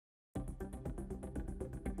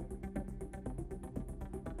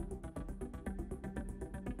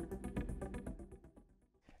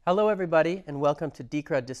Hello everybody and welcome to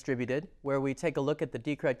Decred Distributed, where we take a look at the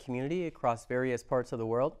Decred community across various parts of the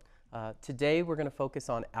world. Today we're going to focus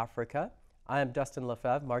on Africa. I am Dustin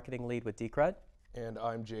Lefebvre, Marketing Lead with Decred. And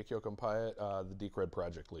I'm Jake Yoakum-Pyatt, the Decred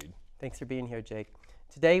Project Lead. Thanks for being here, Jake.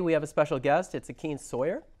 Today we have a special guest. It's Akin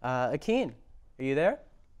Sawyerr. Akin, are you there?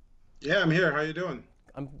 Yeah, I'm here. How you doing?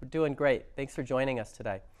 I'm doing great. Thanks for joining us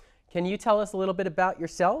today. Can you tell us a little bit about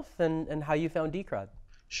yourself and how you found Decred?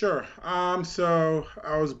 Sure. So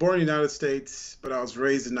I was born in the United States, but I was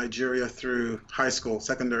raised in Nigeria through high school,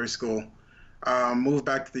 secondary school. Moved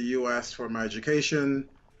back to the U.S. for my education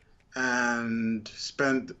and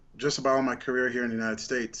spent just about all my career here in the United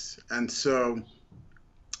States. And so,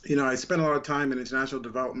 I spent a lot of time in international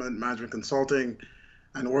development, management consulting,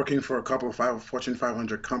 and working for a couple of Fortune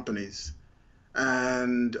 500 companies.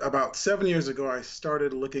 And about 7 years ago, I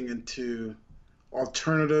started looking into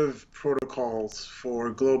alternative protocols for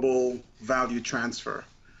global value transfer.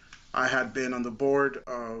 I had been on the board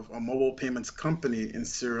of a mobile payments company in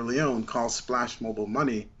Sierra Leone called Splash Mobile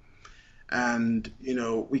Money. And,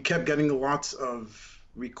 we kept getting lots of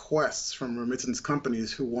requests from remittance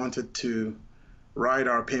companies who wanted to ride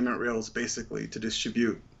our payment rails basically to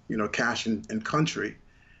distribute, cash in country.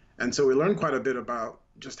 And so we learned quite a bit about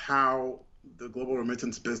just how the global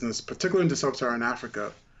remittance business, particularly into sub-Saharan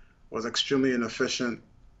Africa, was extremely inefficient,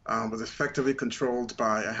 was effectively controlled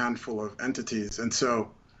by a handful of entities. And so,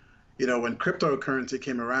 when cryptocurrency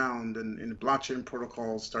came around and blockchain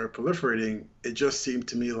protocols started proliferating, it just seemed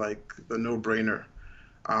to me like the no-brainer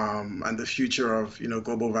and the future of,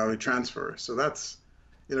 global value transfer. So that's,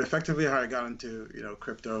 effectively how I got into,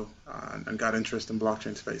 crypto and got interest in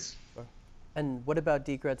blockchain space. And what about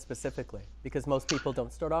Decred specifically? Because most people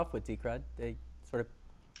don't start off with Decred. They sort of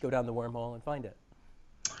go down the wormhole and find it.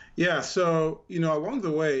 Yeah, so along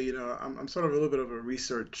the way, I'm sort of a little bit of a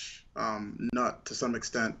research nut to some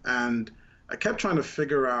extent, and I kept trying to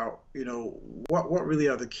figure out, what really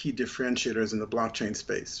are the key differentiators in the blockchain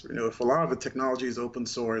space. If a lot of the technology is open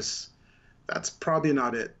source, that's probably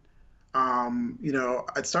not it.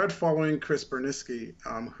 I started following Chris Berniske,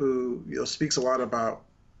 who speaks a lot about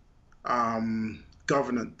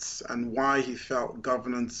governance and why he felt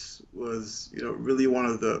governance was, really one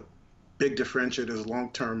of the big differentiators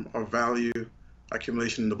long-term of value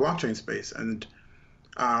accumulation in the blockchain space. And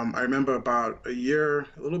I remember about a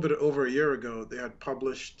little bit over a year ago, they had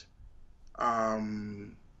published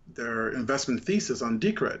their investment thesis on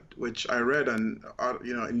Decred, which I read and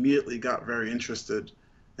immediately got very interested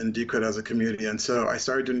in Decred as a community. And so I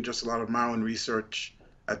started doing just a lot of my own research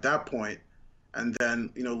at that point. And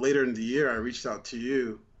then later in the year, I reached out to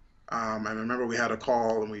you. I remember we had a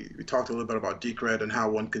call and we talked a little bit about Decred and how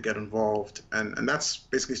one could get involved. And that's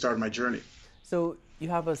basically started my journey. So you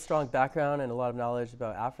have a strong background and a lot of knowledge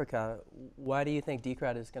about Africa. Why do you think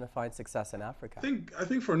Decred is going to find success in Africa? I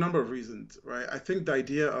think for a number of reasons, right? I think the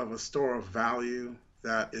idea of a store of value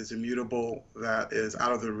that is immutable, that is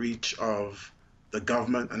out of the reach of the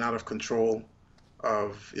government and out of control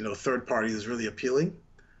of third parties is really appealing.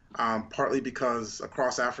 Partly because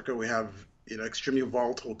across Africa we have extremely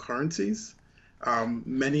volatile currencies,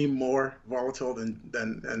 many more volatile than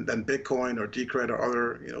Bitcoin or Decred or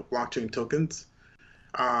other blockchain tokens.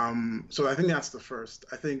 So I think that's the first.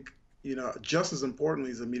 I think just as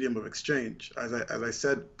importantly is a medium of exchange. As I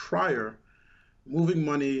said prior, moving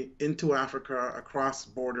money into Africa across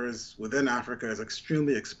borders within Africa is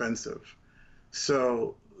extremely expensive.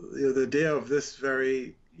 So the idea of this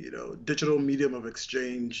very digital medium of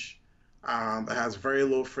exchange that has very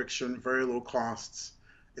low friction, very low costs,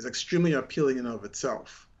 is extremely appealing in and of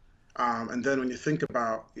itself. And then when you think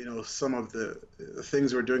about some of the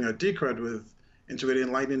things we're doing at Decred with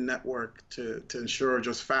integrating Lightning Network to ensure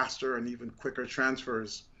just faster and even quicker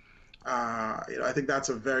transfers, I think that's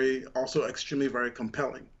also extremely very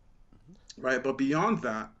compelling, right? But beyond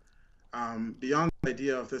that, beyond the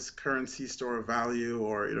idea of this currency store of value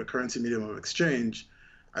or currency medium of exchange,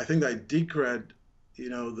 I think that Decred,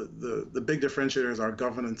 the big differentiator is our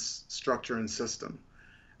governance structure and system.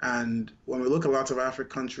 And when we look at lots of African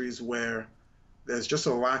countries where there's just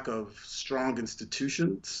a lack of strong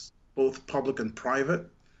institutions, both public and private,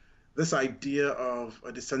 this idea of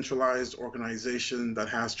a decentralized organization that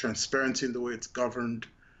has transparency in the way it's governed,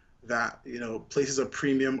 that places a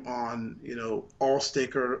premium on all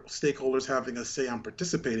stakeholders having a say on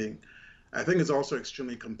participating, I think is also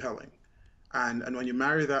extremely compelling. And when you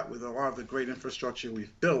marry that with a lot of the great infrastructure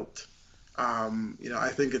we've built, I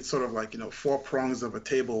think it's sort of like four prongs of a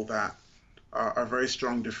table that are a very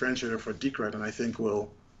strong differentiator for Decred, and I think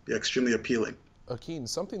will be extremely appealing. Akin,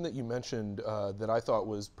 something that you mentioned that I thought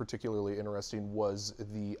was particularly interesting was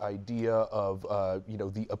the idea of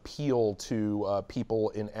the appeal to people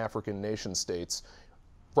in African nation states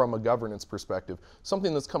from a governance perspective.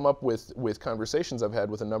 Something that's come up with conversations I've had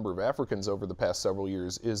with a number of Africans over the past several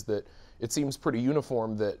years is that it seems pretty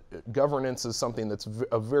uniform that governance is something that's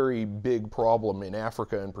a very big problem in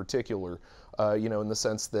Africa in particular. In the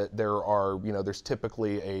sense that there's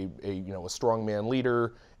typically a strongman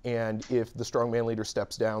leader, and if the strongman leader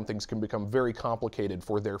steps down, things can become very complicated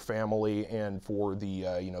for their family and for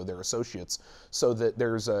their associates. So that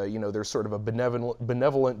there's sort of a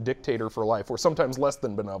benevolent dictator for life, or sometimes less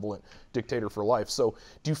than benevolent dictator for life. So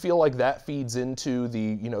do you feel like that feeds into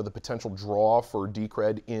the potential draw for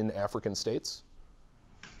Decred in African states?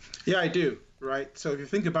 Yeah, I do, right? So if you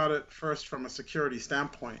think about it first from a security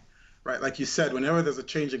standpoint, right, like you said, whenever there's a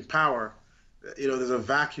changing power, there's a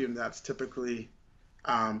vacuum that's typically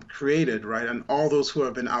created, right? And all those who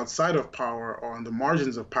have been outside of power or on the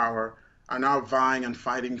margins of power are now vying and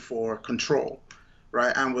fighting for control,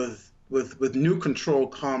 right? And with new control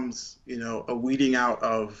comes, a weeding out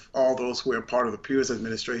of all those who were part of the previous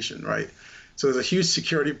administration, right? So there's a huge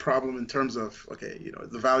security problem in terms of,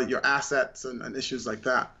 the value of your assets and issues like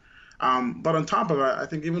that. But on top of that, I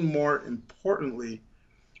think even more importantly,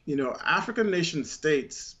 African nation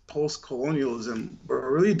states post-colonialism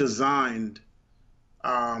were really designed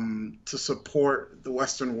to support the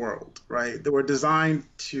Western world, right? They were designed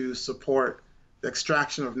to support the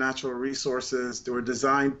extraction of natural resources. They were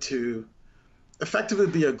designed to effectively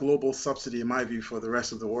be a global subsidy, in my view, for the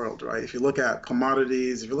rest of the world, right? If you look at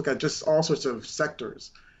commodities, if you look at just all sorts of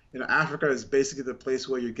sectors, Africa is basically the place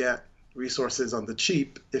where you get resources on the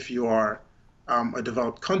cheap if you are a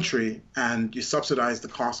developed country, and you subsidize the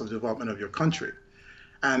cost of development of your country.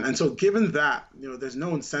 And so given that, there's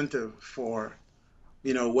no incentive for,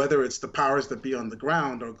 whether it's the powers that be on the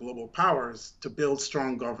ground or global powers, to build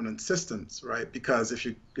strong governance systems, right? Because if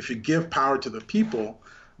you give power to the people,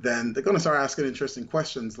 then they're going to start asking interesting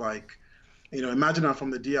questions like, imagine I'm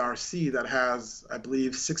from the DRC that has, I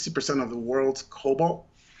believe, 60% of the world's cobalt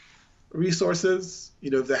resources.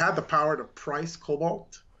 If they had the power to price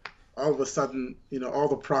cobalt, all of a sudden, all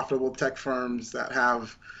the profitable tech firms that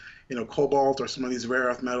have, cobalt or some of these rare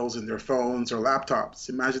earth metals in their phones or laptops,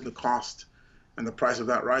 imagine the cost and the price of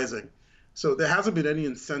that rising. So there hasn't been any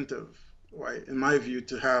incentive, right, in my view,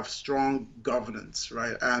 to have strong governance,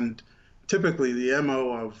 right? And typically the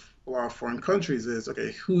MO of a lot of foreign countries is,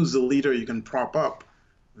 okay, who's the leader you can prop up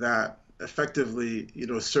that effectively,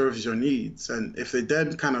 serves your needs? And if they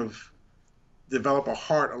then kind of develop a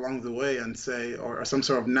heart along the way and say, or some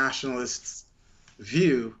sort of nationalist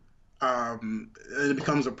view, it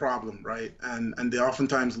becomes a problem, right? And they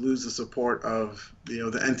oftentimes lose the support of the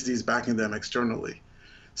entities backing them externally.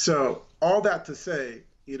 So all that to say,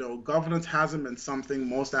 governance hasn't been something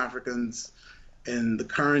most Africans in the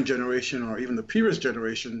current generation or even the previous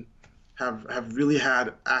generation have really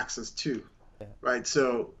had access to, right?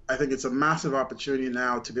 So I think it's a massive opportunity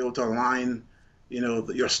now to be able to align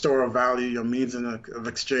your store of value, your means of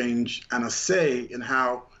exchange, and a say in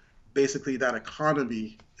how basically that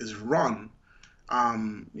economy is run.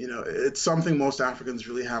 It's something most Africans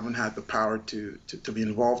really haven't had the power to be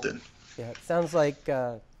involved in. Yeah, it sounds like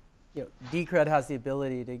Decred has the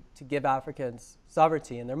ability to give Africans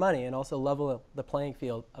sovereignty in their money and also level the playing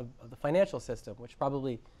field of the financial system, which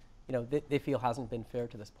probably they feel hasn't been fair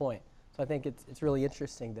to this point. So I think it's really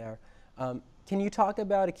interesting there. Can you talk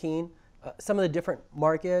about, Akin, some of the different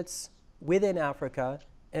markets within Africa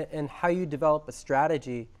and how you develop a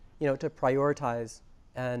strategy, to prioritize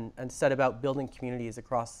and set about building communities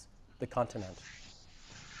across the continent?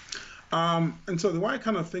 And so the way I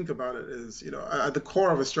kind of think about it is, at the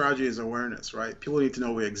core of a strategy is awareness, right? People need to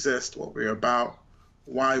know we exist, what we're about,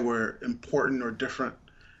 why we're important or different.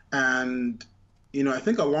 And, I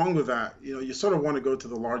think along with that, you sort of want to go to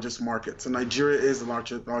the largest markets. And Nigeria is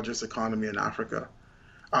the largest economy in Africa.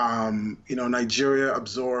 Nigeria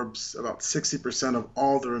absorbs about 60% of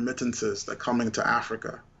all the remittances that come into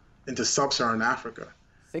Africa, into sub-Saharan Africa.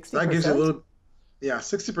 60%? So that gives you a little,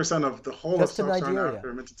 60% of the whole just of sub-Saharan Africa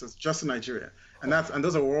remittances just in Nigeria. And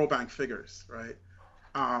those are World Bank figures, right?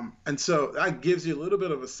 And so that gives you a little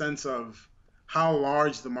bit of a sense of how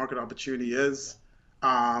large the market opportunity is.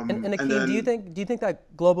 And Akin, do you think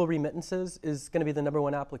that global remittances is going to be the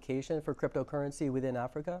 #1 application for cryptocurrency within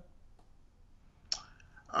Africa?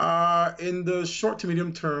 In the short to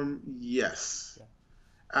medium term, yes.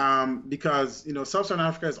 Yeah. Because sub-Saharan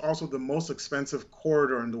Africa is also the most expensive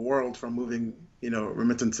corridor in the world for moving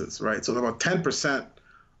remittances, right? So about 10%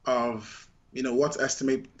 of what's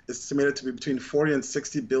estimated to be between 40 and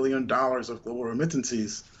 60 billion dollars of global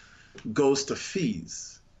remittances goes to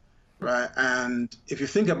fees, right? And if you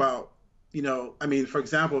think about, I mean, for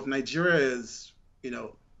example, if Nigeria is,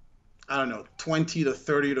 I don't know, 20 to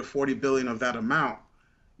 30 to 40 billion of that amount,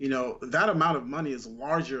 that amount of money is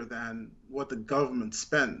larger than what the government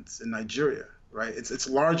spends in Nigeria, right? It's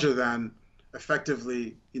larger than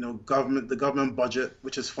effectively, the government budget,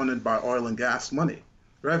 which is funded by oil and gas money,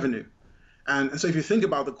 revenue. And so if you think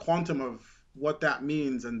about the quantum of what that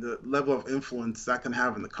means and the level of influence that can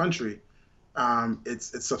have in the country,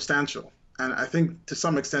 it's substantial. And I think to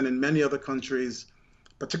some extent in many other countries,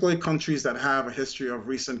 particularly countries that have a history of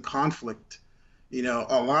recent conflict,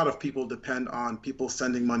 a lot of people depend on people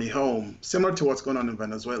sending money home, similar to what's going on in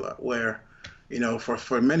Venezuela, where,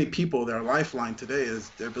 for many people, their lifeline today is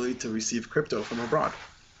their ability to receive crypto from abroad.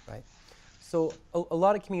 Right. So a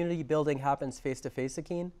lot of community building happens face-to-face,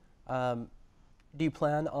 Akin. Do you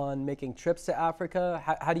plan on making trips to Africa?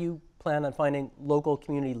 How do you plan on finding local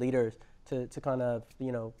community leaders to kind of,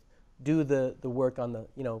 do the work on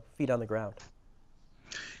the, feet on the ground?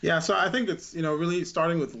 Yeah, so I think it's, really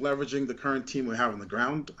starting with leveraging the current team we have on the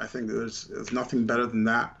ground. I think there's nothing better than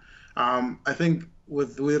that. I think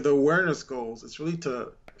with the awareness goals, it's really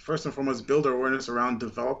to, first and foremost, build awareness around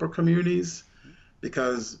developer communities,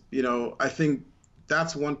 because, I think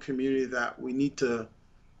that's one community that we need to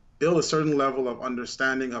build a certain level of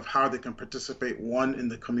understanding of how they can participate, one, in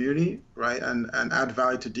the community, right, and add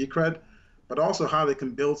value to Decred, but also how they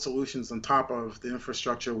can build solutions on top of the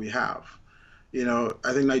infrastructure we have.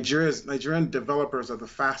 I think Nigerian developers are the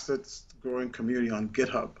fastest growing community on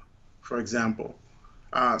GitHub, for example.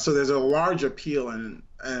 So there's a large appeal, and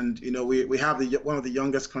we have one of the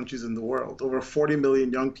youngest countries in the world, over 40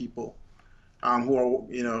 million young people who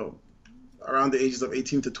are around the ages of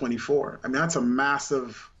 18 to 24. I mean, that's a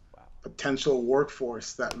massive potential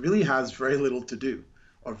workforce that really has very little to do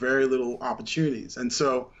or very little opportunities. And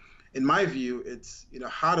so, in my view, it's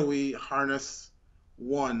how do we harness,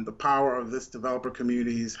 one, the power of this developer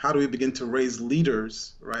communities? How do we begin to raise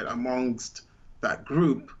leaders, right, amongst that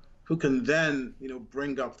group who can then,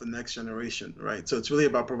 bring up the next generation, right? So it's really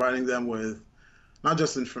about providing them with not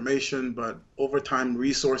just information, but over time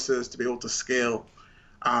resources to be able to scale.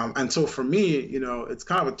 And so for me, it's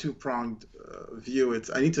kind of a two-pronged view.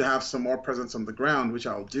 I need to have some more presence on the ground, which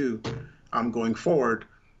I'll do going forward.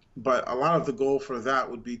 But a lot of the goal for that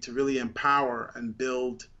would be to really empower and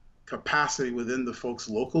build capacity within the folks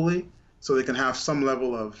locally, so they can have some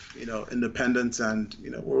level of independence, and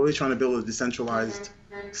we're really trying to build a decentralized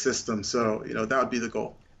system. So that would be the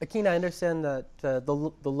goal. Akin, I understand that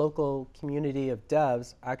the local community of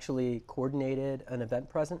devs actually coordinated an event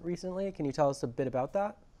present recently. Can you tell us a bit about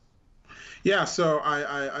that? Yeah, so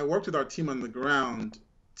I worked with our team on the ground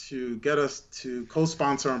to get us to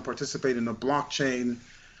co-sponsor and participate in a blockchain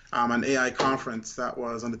and AI conference that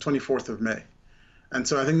was on the 24th of May. And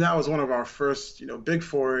so I think that was one of our first, big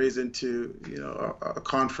forays into, a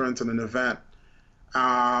conference and an event.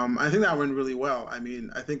 I think that went really well. I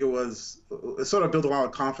mean, I think it sort of built a lot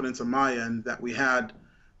of confidence on my end that we had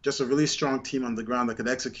just a really strong team on the ground that could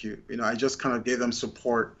execute. I just kind of gave them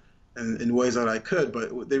support in ways that I could,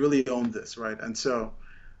 but they really owned this, right? And so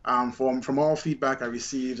from all feedback I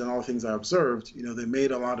received and all the things I observed, they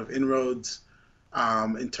made a lot of inroads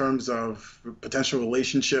in terms of potential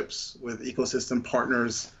relationships with ecosystem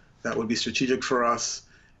partners that would be strategic for us,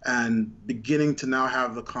 and beginning to now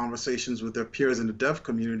have the conversations with their peers in the dev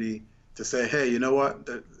community to say, hey, you know what,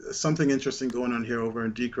 there's something interesting going on here over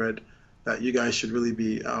in Decred that you guys should really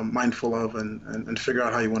be mindful of and figure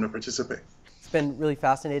out how you want to participate. It's been really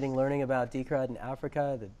fascinating learning about Decred in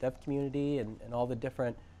Africa, the dev community, and all the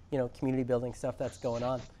different community building stuff that's going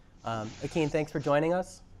on. Akin, thanks for joining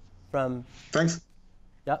us. Thanks.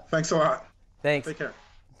 Yep. Thanks a lot. Thanks. Take care.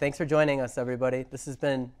 Thanks for joining us, everybody. This has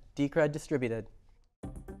been Decred Distributed.